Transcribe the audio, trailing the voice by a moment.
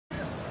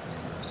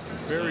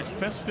Very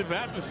festive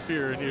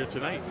atmosphere in here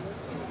tonight.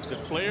 The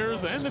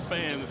players and the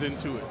fans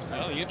into it.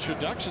 Well, the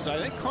introductions, I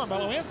think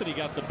Carmelo Anthony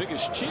got the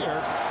biggest cheer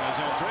as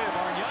Andrea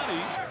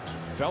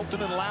Bargnani.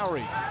 Felton and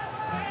Lowry.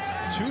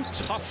 Two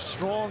tough,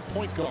 strong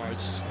point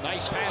guards.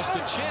 Nice pass to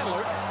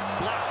Chandler.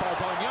 Blocked by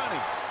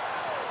Bargnani.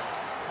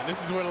 And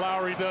this is what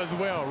Lowry does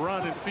well.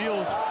 Run and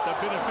feels the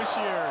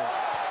beneficiary.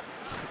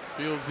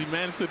 Feels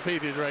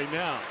emancipated right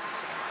now.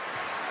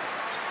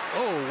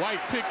 Oh,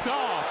 White picked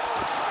off.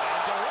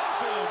 And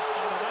DeRozan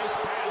on a nice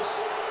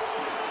pass.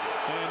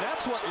 And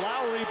that's what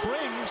Lowry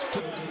brings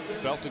to...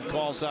 Felton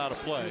calls out a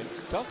play.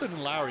 Felton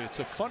and Lowry, it's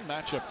a fun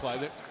matchup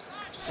play.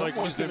 It's like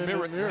looking in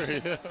the mirror.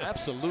 Yeah.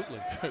 Absolutely.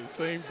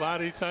 Same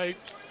body type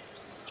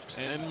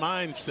and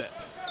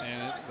mindset.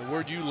 And the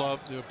word you love,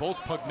 they're both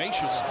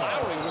pugnacious.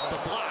 Lowry with the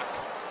block.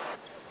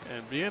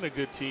 And being a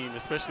good team,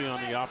 especially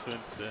on the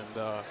offense, and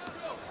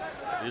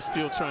they're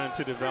still trying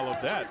to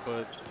develop that.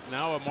 But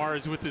now Amar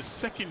is with his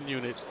second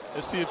unit.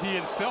 Let's see if he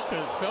and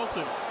Felton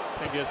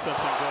can get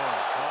something going.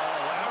 Oh,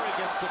 Lowry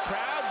gets the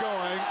crowd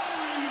going.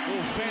 A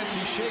little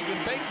fancy shake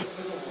and bake.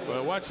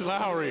 But watch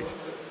Lowry.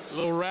 A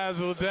little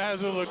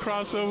razzle-dazzle, a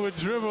crossover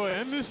dribble,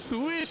 and the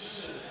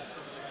swish.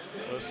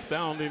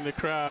 Astounding the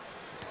crowd.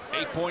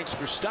 8 points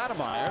for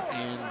Stoudemire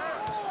in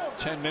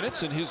 10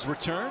 minutes in his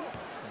return.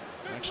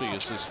 Actually,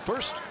 it's his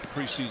first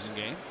preseason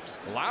game.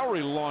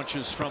 Lowry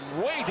launches from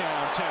way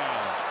downtown.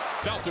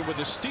 Felton with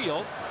the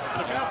steal.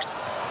 Look out.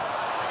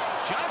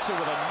 Johnson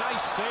with a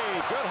nice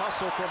save. Good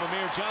hustle from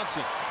Amir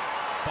Johnson.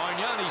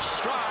 Bargnani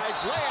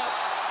strides, layup.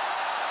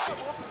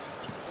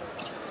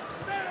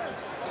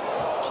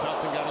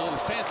 Felton got a little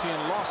fancy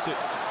and lost it.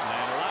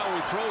 And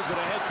Lowry throws it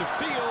ahead to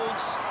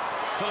Fields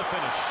for the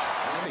finish.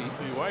 You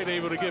see White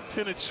able to get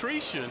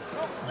penetration,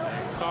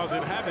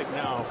 causing havoc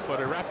now for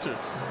the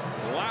Raptors.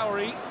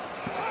 Lowry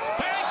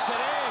banks it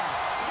in.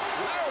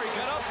 Lowry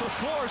got up the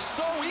floor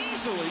so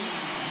easily,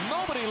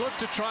 nobody looked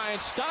to try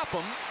and stop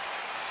him.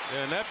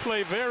 And that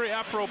play very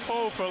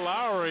apropos for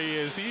Lowry,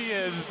 as he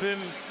has been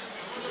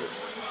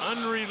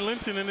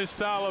unrelenting in his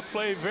style of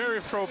play.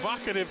 Very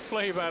provocative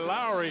play by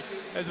Lowry,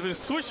 has been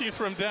switching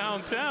from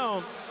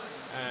downtown.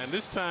 And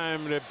this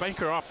time, they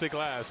banker off the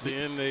glass to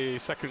end the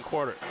second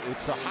quarter.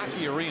 It's a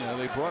hockey arena.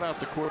 They brought out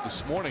the court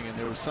this morning, and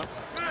there was some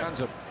kinds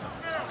of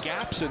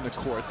gaps in the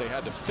court. They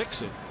had to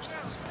fix it.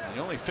 They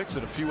only fixed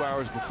it a few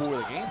hours before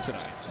the game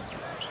tonight.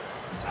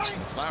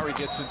 As Lowry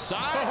gets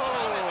inside,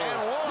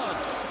 and one.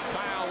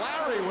 Kyle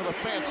Lowry with a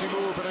fancy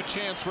move and a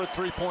chance for a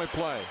three-point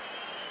play.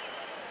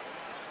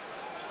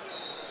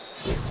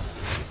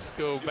 Let's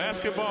go.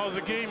 Basketball is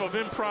a game of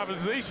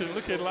improvisation.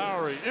 Look at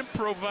Lowry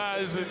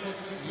improvising,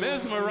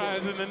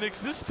 mesmerizing the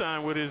Knicks this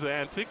time with his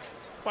antics.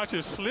 Watch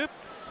him slip,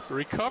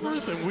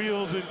 recovers, and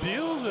wheels and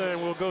deals,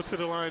 and we'll go to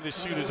the line to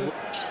shoot as well.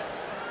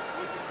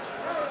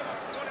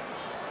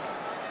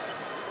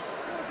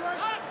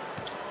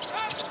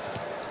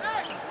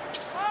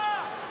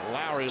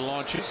 Lowry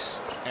launches,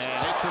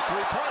 and it's a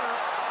three-pointer.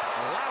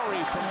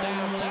 Lowry from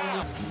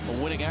downtown.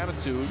 A winning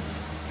attitude.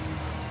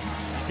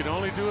 You can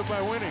only do it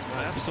by winning.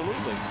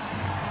 Absolutely.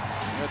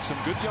 Got some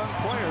good young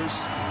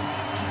players.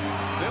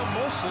 They'll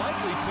most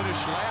likely finish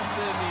last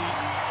in the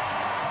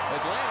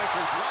Atlantic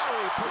as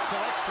Lowry puts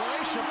an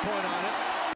exclamation point on it.